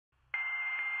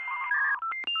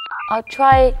I'll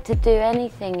try to do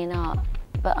anything in art,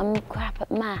 but I'm crap at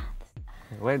maths.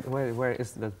 Where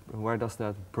does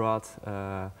that broad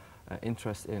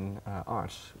interest in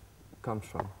arts comes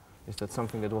from? Is that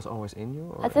something that was always in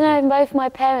you? Or I don't know, both my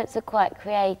parents are quite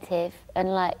creative and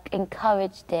like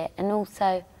encouraged it, and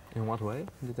also... In what way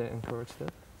did they encourage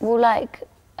that? Well, like,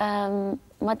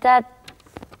 my dad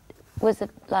was a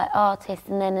artist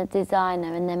and then a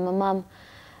designer, and then my mum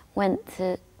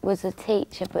was a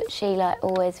teacher, but she like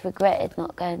always regretted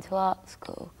not going to art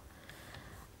school.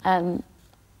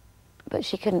 But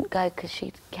she couldn't go because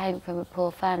she came from a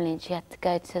poor family and she had to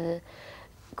go to the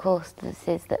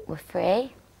courses that were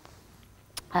free.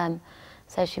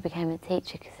 So she became a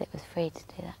teacher because it was free to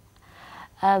do that.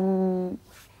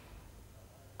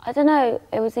 I don't know,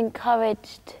 it was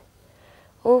encouraged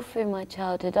all through my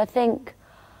childhood. I think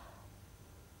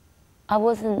I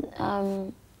wasn't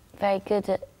very good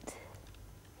at...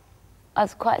 I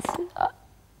was quite...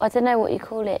 I don't know what you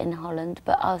call it in Holland,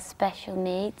 but I was special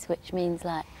needs, which means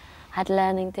like I had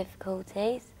learning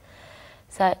difficulties.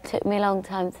 So it took me a long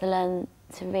time to learn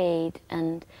to read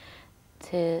and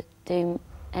to do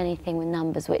anything with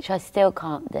numbers, which I still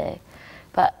can't do.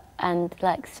 And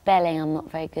like spelling I'm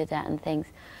not very good at and things.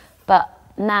 But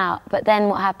then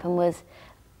what happened was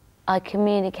I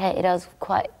communicated, I was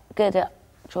quite good at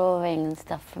drawing and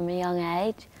stuff from a young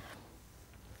age.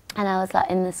 And I was like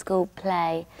in the school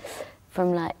play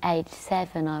from like age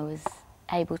 7, I was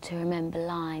able to remember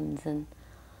lines and,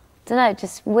 I don't know,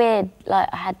 just weird, like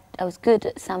I was good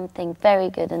at something, very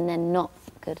good, and then not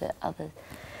good at others.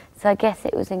 So I guess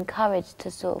it was encouraged to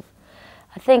sort of,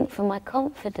 I think for my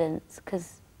confidence,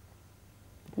 because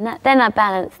then I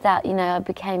balanced out, you know, I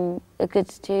became a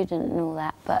good student and all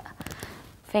that, but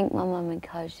I think my mum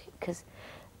encouraged it because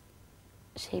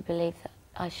she believed that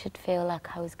I should feel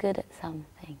like I was good at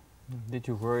something. Did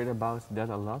you worry about that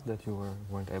a lot, that you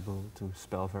weren't able to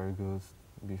spell very good,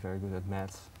 be very good at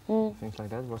maths, things like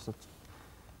that? Was it,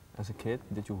 as a kid,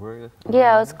 did you worry about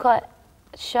Yeah, I that? was quite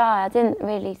shy. I didn't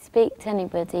really speak to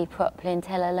anybody properly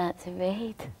until I learnt to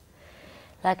read.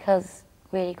 Like I was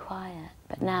really quiet,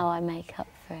 but now I make up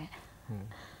for it.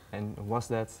 And was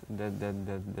that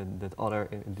other,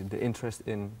 the interest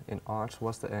in arts,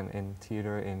 was that in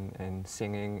theater, in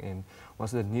singing,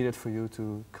 was that needed for you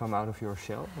to come out of your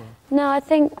shell? Or? No, I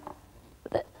think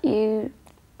that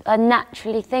I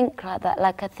naturally think like that,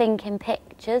 like I think in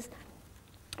pictures.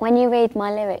 When you read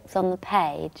my lyrics on the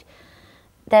page,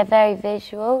 they're very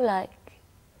visual, like,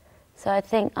 so I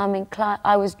think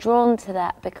I was drawn to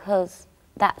that because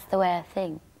that's the way I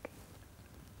think.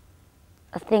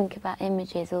 I think about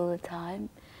images all the time.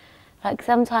 Like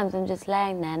sometimes I'm just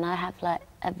laying there and I have like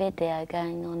a video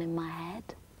going on in my head.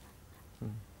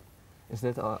 Is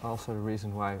that also the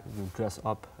reason why you dress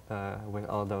up with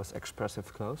all those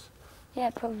expressive clothes? Yeah,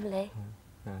 probably.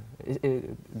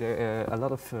 A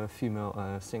lot of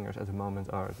female singers at the moment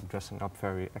are dressing up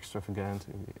very extravagant,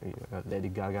 Lady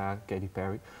Gaga, Katy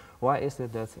Perry. Why is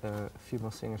it that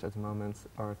female singers at the moment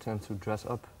tend to dress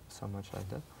up so much like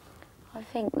that? I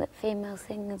think that female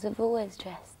singers have always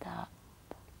dressed up.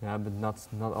 Yeah, but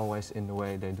not always in the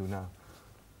way they do now.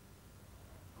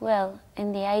 Well,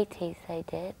 in the 80s they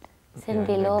did.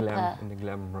 Cyndi in Lauper. In the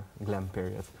glam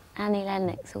period. Annie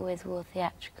Lennox always wore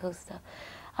theatrical stuff.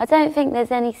 I don't think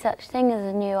there's any such thing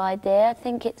as a new idea. I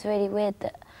think it's really weird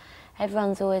that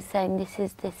everyone's always saying this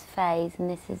is this phase and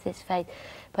this is this phase.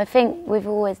 But I think we've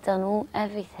always done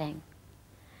everything.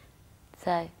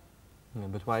 So. Yeah,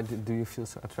 but why do you feel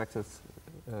so attracted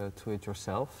to it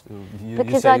yourself?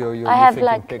 Because you say you're thinking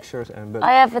like pictures, but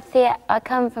I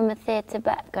come from a theatre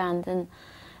background, and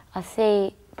I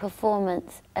see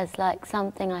performance as like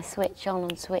something I switch on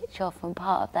and switch off, and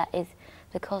part of that is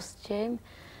the costume.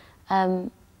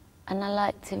 And I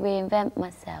like to reinvent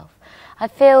myself. I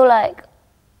feel like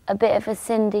a bit of a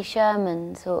Cindy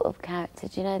Sherman sort of character.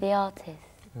 Do you know the artist?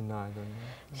 No, I don't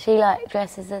know. She like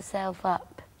dresses herself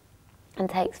up and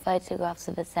takes photographs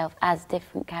of herself as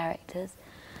different characters.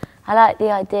 I like the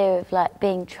idea of like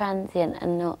being transient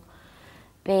and not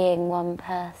being one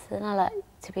person. I like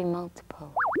to be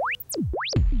multiple.